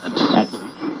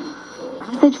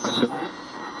You're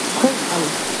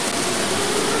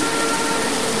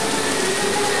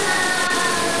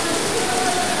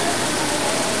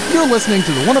listening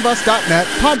to the oneofus.net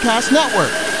podcast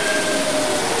network.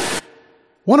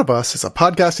 One of Us is a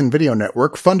podcast and video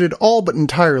network funded all but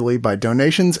entirely by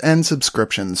donations and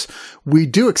subscriptions. We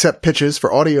do accept pitches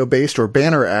for audio-based or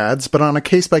banner ads, but on a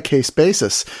case-by-case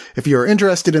basis. If you're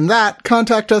interested in that,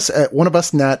 contact us at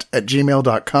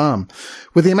oneofusnet@gmail.com.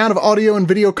 With the amount of audio and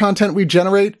video content we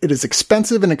generate, it is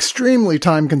expensive and extremely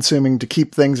time-consuming to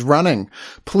keep things running.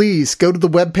 Please go to the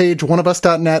webpage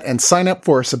oneofus.net and sign up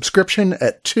for a subscription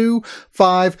at $2,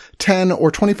 $5, $10,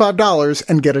 or $25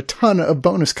 and get a ton of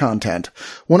bonus content.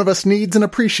 One of Us needs and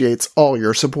appreciates all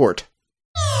your support.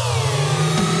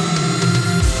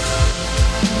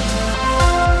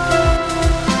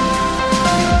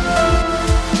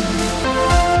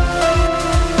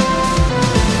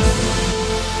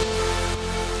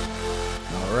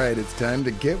 All right, it's time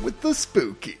to get with the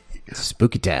spooky.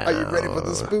 Spooky time. Are you ready for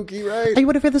the spooky, right? Are you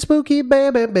ready for the spooky,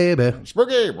 baby?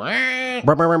 Spooky! I'm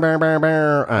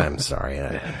sorry.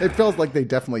 It feels like they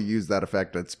definitely used that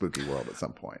effect at Spooky World at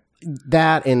some point.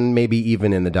 That, and maybe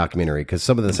even in the documentary, because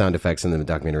some of the sound effects in the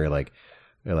documentary, like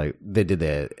they did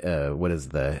the what is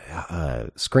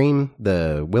the scream,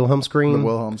 the Wilhelm scream. The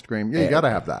Wilhelm scream. Yeah, you gotta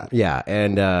have that. Yeah,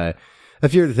 and a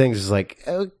few of the things is like,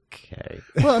 okay.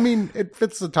 Well, I mean, it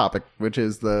fits the topic, which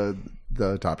is the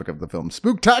topic of the film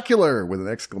Spooktacular with an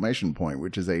exclamation point,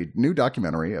 which is a new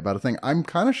documentary about a thing I'm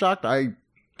kind of shocked I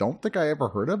don't think I ever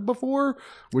heard of before,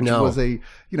 which was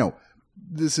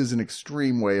this is an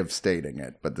extreme way of stating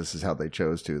it, but this is how they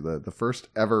chose to. The first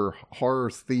ever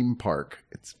horror theme park.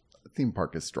 Theme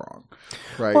park is strong,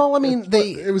 right? Well, I mean,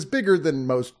 it was bigger than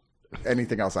most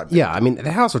anything else I've been to. I mean,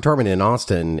 the House of Torment in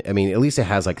Austin, I mean, at least it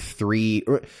has like three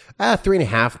and a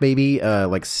half maybe,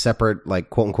 like separate, like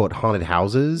quote unquote haunted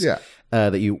houses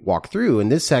that you walk through.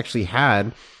 And this actually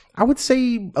had, I would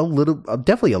say,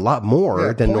 definitely a lot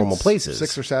more than normal places.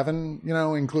 6 or 7,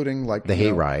 including like the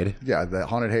hayride. Yeah, the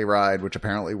haunted hayride, which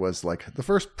apparently was like the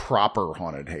first proper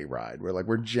haunted hayride, where like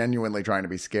we're genuinely trying to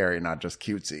be scary, not just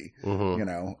cutesy.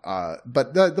 Mm-hmm.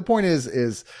 But the point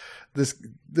is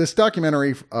this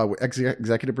documentary,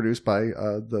 executive produced by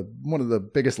one of the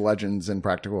biggest legends in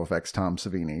practical effects, Tom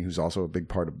Savini, who's also a big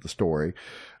part of the story.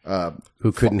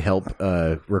 Who couldn't help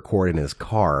record in his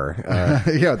car.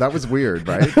 Yeah, that was weird,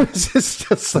 right? It's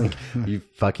just like, you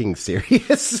fucking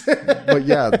serious? But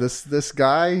yeah, this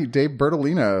guy, Dave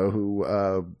Bertolino,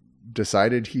 who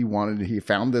decided he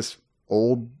found this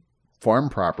old farm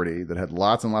property that had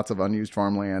lots and lots of unused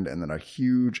farmland and then a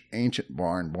huge ancient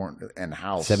barn and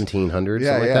house. 1700s, something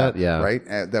like that? Yeah. Right?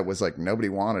 That was like, nobody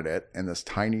wanted it. And this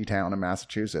tiny town in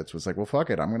Massachusetts was like, well, fuck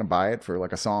it. I'm going to buy it for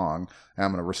like a song. And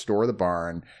I'm going to restore the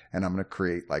barn. And I'm going to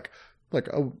create like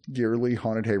a yearly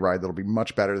haunted hayride that'll be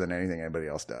much better than anything anybody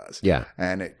else does. Yeah.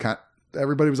 And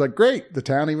everybody was like, great. The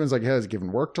town even was like, yeah, it's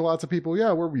given work to lots of people.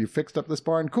 Yeah, where you fixed up this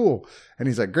barn? Cool. And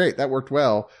he's like, great. That worked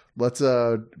well. Let's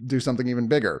do something even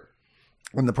bigger.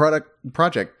 And the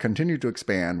project continued to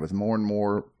expand with more and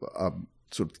more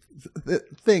sort of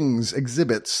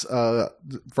exhibits,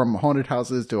 from haunted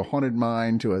houses to a haunted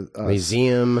mine to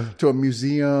a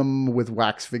museum with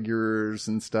wax figures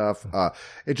and stuff.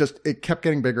 It kept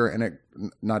getting bigger, and it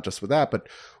not just with that, but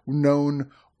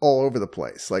known all over the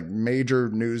place, like major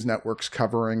news networks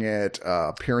covering it,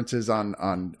 appearances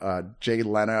on Jay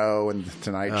Leno and the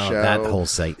Tonight Show. That whole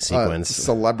sequence.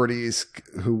 Celebrities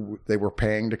who they were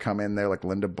paying to come in there, like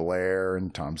Linda Blair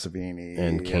and Tom Savini.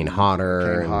 And Kane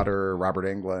Hodder. Robert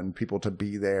Englund, people to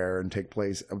be there and take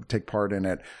part in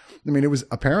it. I mean, it was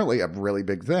apparently a really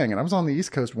big thing. And I was on the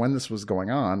East Coast when this was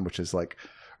going on, which is like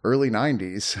early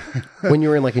 90s. When you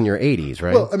were in your 80s,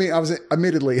 right? Well, I mean, I was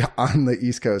admittedly on the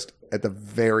East Coast at the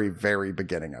very, very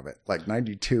beginning of it. Like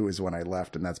 92 is when I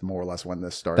left, and that's more or less when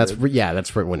this started. That's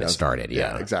when it started.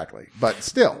 Yeah, exactly. But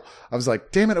still, I was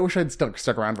like, damn it, I wish I'd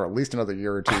stuck around for at least another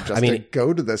year or two to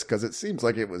go to this, because it seems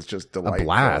like it was just delightful. A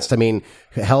blast. I mean,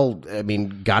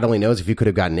 God only knows if you could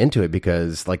have gotten into it,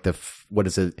 because like what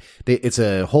is it? It's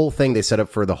a whole thing they set up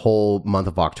for the whole month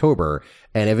of October,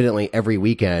 and evidently every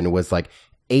weekend was like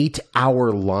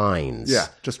 8-hour lines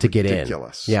just to get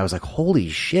ridiculous. in. Yeah, I was like, holy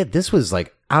shit, this was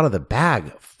like out of the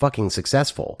bag fucking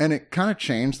successful. And it kind of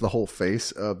changed the whole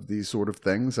face of these sort of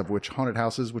things, of which haunted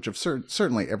houses, which have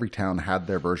certainly every town had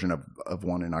their version of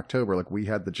one in October. Like we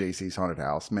had the JC's haunted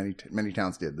house. Many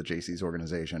towns did. The JC's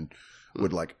organization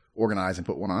would like organize and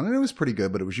put one on, and it was pretty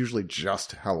good, but it was usually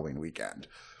just Halloween weekend.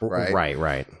 Right.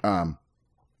 Right.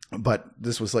 But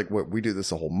this was like, what we do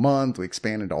this a whole month. We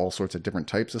expanded to all sorts of different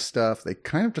types of stuff. They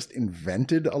kind of just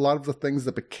invented a lot of the things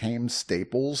that became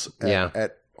staples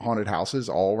at haunted houses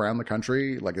all around the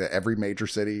country. Like every major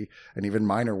city and even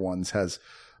minor ones has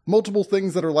multiple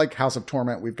things that are like House of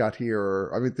Torment we've got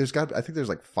here. I mean, I think there's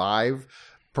like 5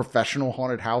 professional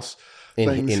haunted house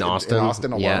things in Austin. In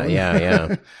Austin alone.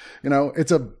 Yeah. You know,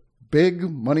 it's a big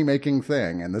money-making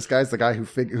thing, and this guy's the guy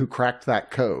who cracked that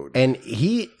code. And what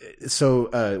is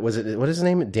his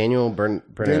name? David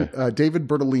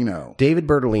Bertolino. David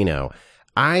Bertolino.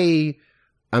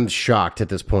 I'm shocked at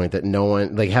this point that no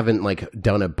one haven't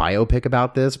done a biopic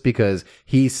about this, because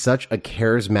he's such a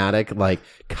charismatic,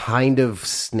 kind of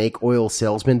snake oil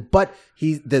salesman, but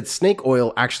that snake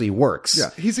oil actually works.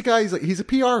 Yeah. He's a guy, he's a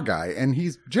PR guy, and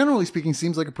he's generally speaking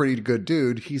seems like a pretty good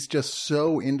dude. He's just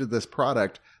so into this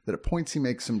product that at points he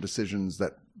makes some decisions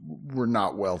that were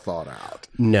not well thought out.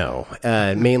 No,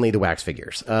 mainly the wax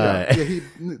figures. He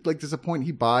there's a point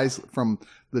he buys from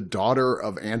the daughter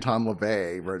of Anton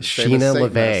LaVey, Sheena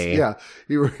LaVey. Yeah,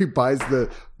 he buys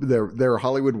their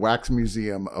Hollywood wax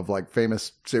museum of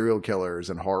famous serial killers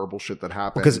and horrible shit that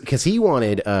happened. Because he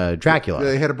wanted Dracula.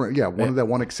 They had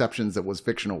one exceptions that was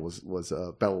fictional was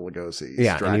Bela Lugosi's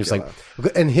Dracula. And he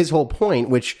was and his whole point,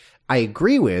 which I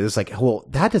agree with, is well,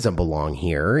 that doesn't belong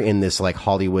here in this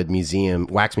Hollywood museum,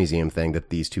 wax museum thing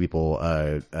that these two people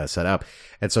set up.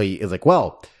 And so he is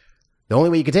well, the only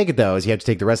way you can take it though is you have to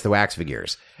take the rest of the wax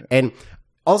figures. And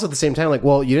also at the same time,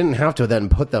 well, you didn't have to then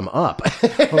put them up.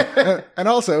 And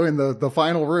also in the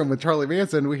final room with Charlie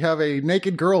Manson, we have a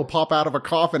naked girl pop out of a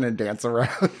coffin and dance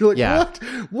around. You're what?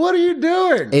 What are you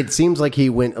doing? It seems like he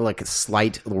went a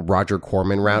slight Roger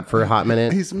Corman route for a hot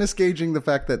minute. He's misgauging the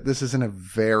fact that this is in a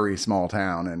very small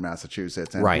town in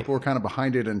Massachusetts, and people were kind of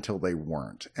behind it until they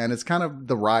weren't. And it's kind of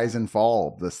the rise and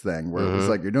fall of this thing, where it was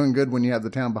you're doing good when you have the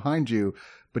town behind you,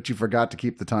 but you forgot to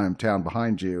keep the town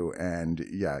behind you, and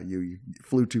you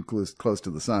flew too close to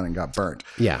the sun and got burnt.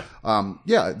 Yeah.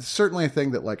 It's certainly a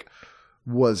thing that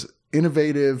was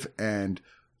innovative and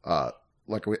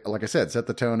like I said, set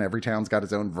the tone. Every town's got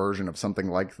its own version of something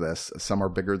like this. Some are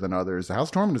bigger than others. The House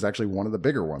of Torment is actually one of the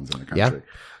bigger ones in the country,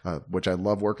 which I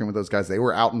love working with those guys. They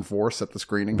were out in force at the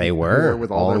screening. They were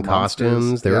with all in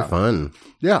costumes. They were fun.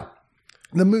 Yeah.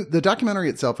 The documentary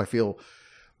itself, I feel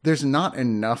there's not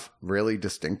enough really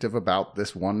distinctive about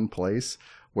this one place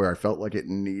where I felt like it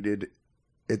needed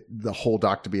the whole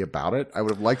doc to be about it. I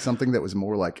would have liked something that was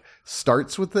more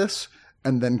starts with this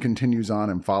and then continues on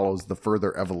and follows the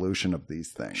further evolution of these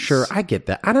things. Sure, I get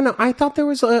that. I don't know. I thought there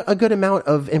was a good amount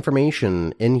of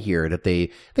information in here that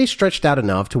they stretched out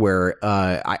enough to where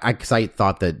because I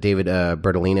thought that David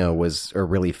Bertolino was a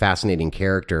really fascinating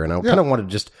character, and I kind of wanted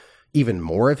just even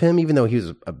more of him, even though he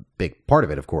was a big part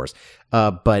of it, of course.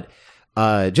 But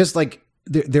just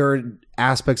there are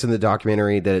aspects in the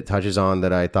documentary that it touches on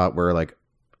that I thought were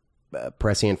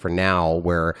prescient for now,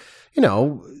 where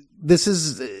this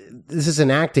is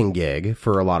an acting gig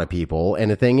for a lot of people.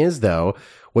 And the thing is, though,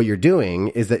 what you're doing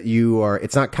is that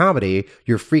it's not comedy.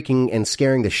 You're freaking and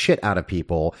scaring the shit out of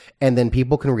people. And then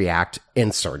people can react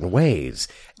in certain ways.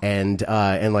 And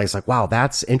it's wow,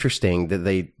 that's interesting that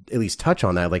they at least touch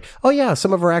on that. Oh yeah,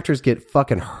 some of our actors get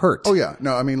fucking hurt. Oh yeah.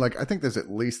 No, I mean, I think there's at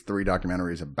least 3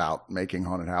 documentaries about making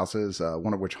haunted houses.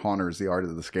 One of which, Haunters, The Art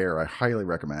of the Scare, I highly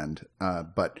recommend.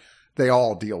 But they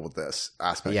all deal with this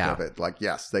aspect of it.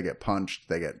 Yes, they get punched.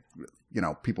 They get,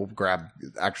 people grab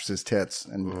actresses' tits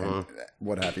and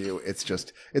what have you. It's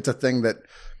a thing that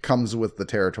comes with the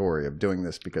territory of doing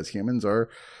this, because humans are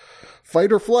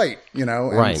fight or flight,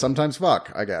 and sometimes fuck,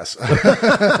 I guess. But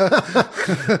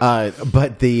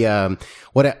the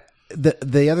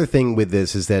other thing with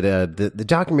this is that the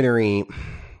documentary,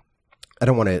 I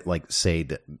don't want to say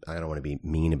that, I don't want to be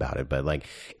mean about it, but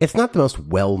it's not the most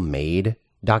well made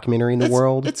documentary in the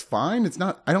world. It's fine. It's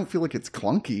not, I don't feel like it's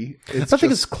clunky. I don't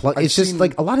think it's clunky. It's just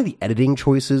a lot of the editing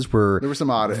choices were, there were some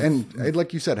odd, and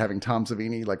like you said, having Tom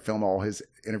Savini film all his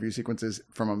interview sequences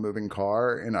from a moving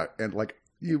car and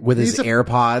with his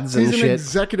AirPods and shit. He's an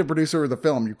executive producer of the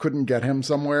film. You couldn't get him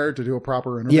somewhere to do a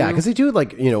proper interview. Yeah, because they do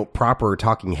proper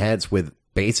talking heads with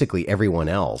basically everyone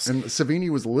else. And Savini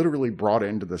was literally brought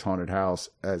into this haunted house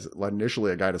as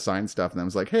initially a guy to sign stuff, and then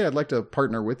was like, "Hey, I'd like to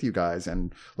partner with you guys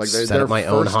and set up my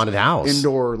own haunted house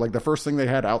indoor." The first thing they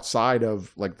had outside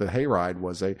of the hayride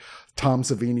was a Tom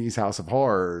Savini's House of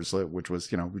Horrors, which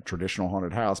was traditional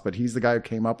haunted house. But he's the guy who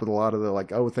came up with a lot of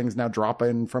the things now drop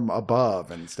in from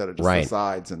above instead of just the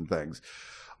sides and things,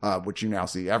 which you now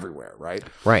see everywhere. Right.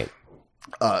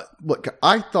 Look,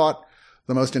 I thought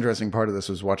the most interesting part of this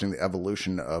was watching the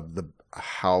evolution of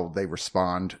how they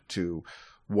respond to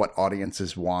what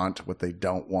audiences want, what they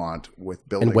don't want with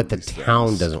building, and what the these town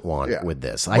things. doesn't want with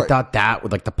this. I Right. thought that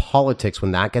with like the politics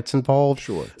when that gets involved,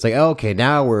 Sure. it's like, okay,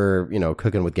 now we're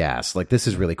cooking with gas. Like this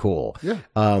is really cool. Yeah.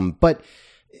 But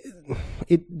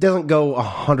it doesn't go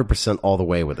 100% all the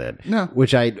way with it. No.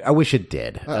 Which I wish it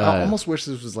did. I almost wish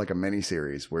this was like a mini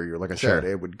series where you're, like I said,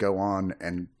 it would go on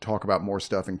and talk about more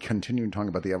stuff and continue talking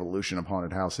about the evolution of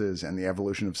haunted houses and the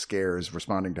evolution of scares,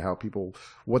 responding to how people,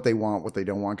 what they want, what they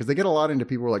don't want. Because they get a lot into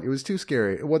people who are like, it was too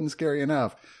scary. It wasn't scary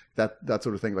enough. That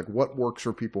sort of thing. Like what works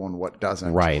for people and what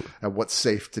doesn't. Right. And what's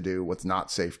safe to do, what's not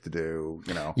safe to do,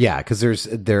 Yeah, because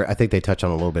I think they touch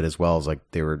on a little bit as well as like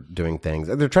they were doing things.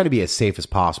 They're trying to be as safe as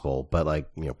possible, but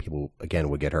like, people again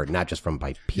would get hurt, not just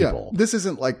by people. Yeah, this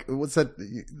isn't like, what's that,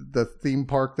 the theme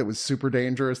park that was super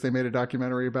dangerous they made a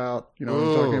documentary about, what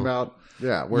I'm talking about?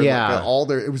 Yeah, where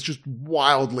like, it was just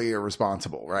wildly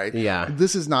irresponsible, right? Yeah.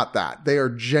 This is not that. They are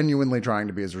genuinely trying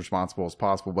to be as responsible as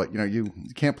possible, but you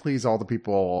can't please all the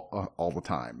people all the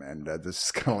time. And this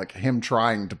is kind of like him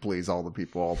trying to please all the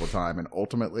people all the time, and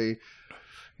ultimately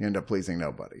you end up pleasing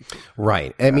nobody.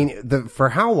 Right. I mean, for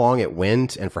how long it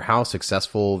went and for how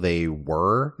successful they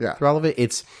were through all of it,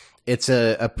 it's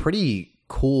a pretty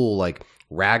cool, like,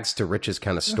 rags to riches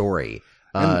kind of story.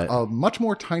 And much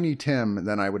more Tiny Tim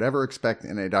than I would ever expect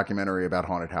in a documentary about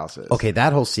haunted houses. Okay,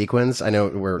 that whole sequence, I know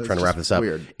we're trying to wrap this up.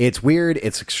 Weird. It's weird.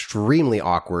 It's extremely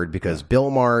awkward because Bill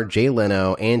Maher, Jay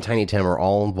Leno, and Tiny Tim are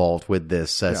all involved with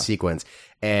this sequence.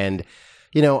 And,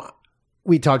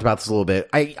 we talked about this a little bit.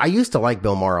 I used to like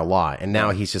Bill Maher a lot, and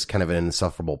now he's just kind of an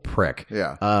insufferable prick.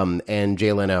 Yeah. And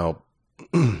Jay Leno...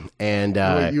 and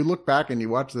you look back and you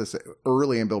watch this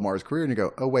early in Bill Maher's career and you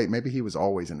go, oh wait, maybe he was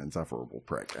always an insufferable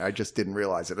prick. I just didn't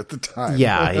realize it at the time.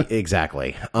 Yeah,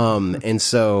 exactly. And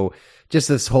so just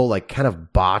this whole like kind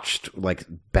of botched, like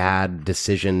bad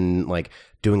decision, like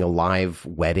doing a live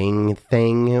wedding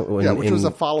thing. Which was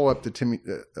a follow-up to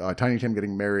Tiny Tim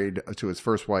getting married to his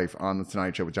first wife on The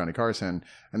Tonight Show with Johnny Carson.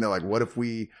 And they're like, what if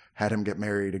we had him get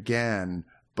married again,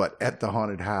 but at the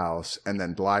haunted house, and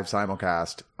then live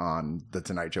simulcast on The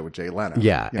Tonight Show with Jay Leno?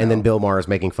 Yeah, and then Bill Maher is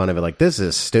making fun of it like, this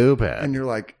is stupid. And you're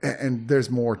like, and there's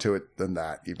more to it than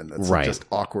that even. That's just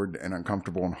awkward and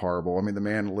uncomfortable and horrible. I mean, the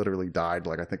man literally died,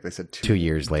 like I think they said 2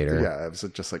 years later. Yeah, it was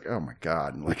just like, oh my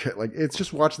God. And like it's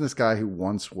just watching this guy who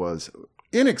once was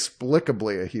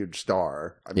inexplicably a huge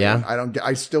star. I mean,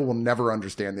 I still will never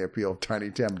understand the appeal of Tiny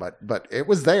Tim, but it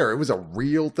was there. It was a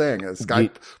real thing. This guy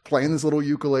playing this little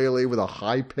ukulele with a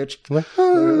high-pitched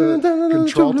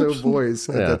contralto voice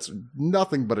that's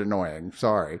nothing but annoying.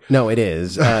 Sorry. No, it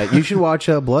is. You should watch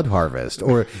Blood Harvest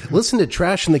or listen to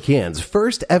Trash in the Can's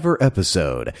first ever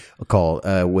episode called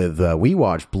We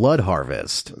Watch Blood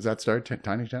Harvest. Does that start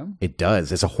Tiny Tim? It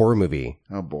does. It's a horror movie.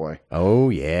 Oh boy. Oh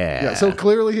yeah. Yeah. So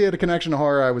clearly he had a connection to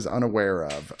horror I was unaware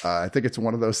of. I think it's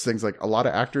one of those things, like a lot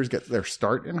of actors get their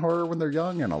start in horror when they're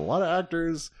young, and a lot of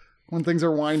actors, when things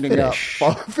are winding up,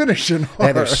 finish in horror.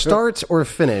 Either start or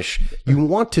finish. You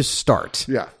want to start.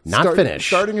 Yeah. Not finish.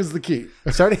 Starting is the key.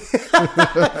 Starting.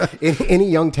 Any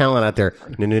young talent out there,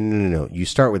 no. You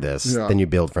start with this, then you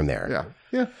build from there.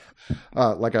 Yeah.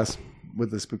 Like us with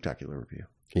the Spooktacular review.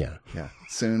 Yeah. Yeah.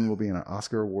 Soon we'll be in an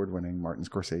Oscar award winning Martin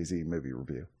Scorsese movie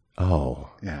review. Oh.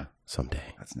 Yeah.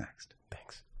 Someday. That's next.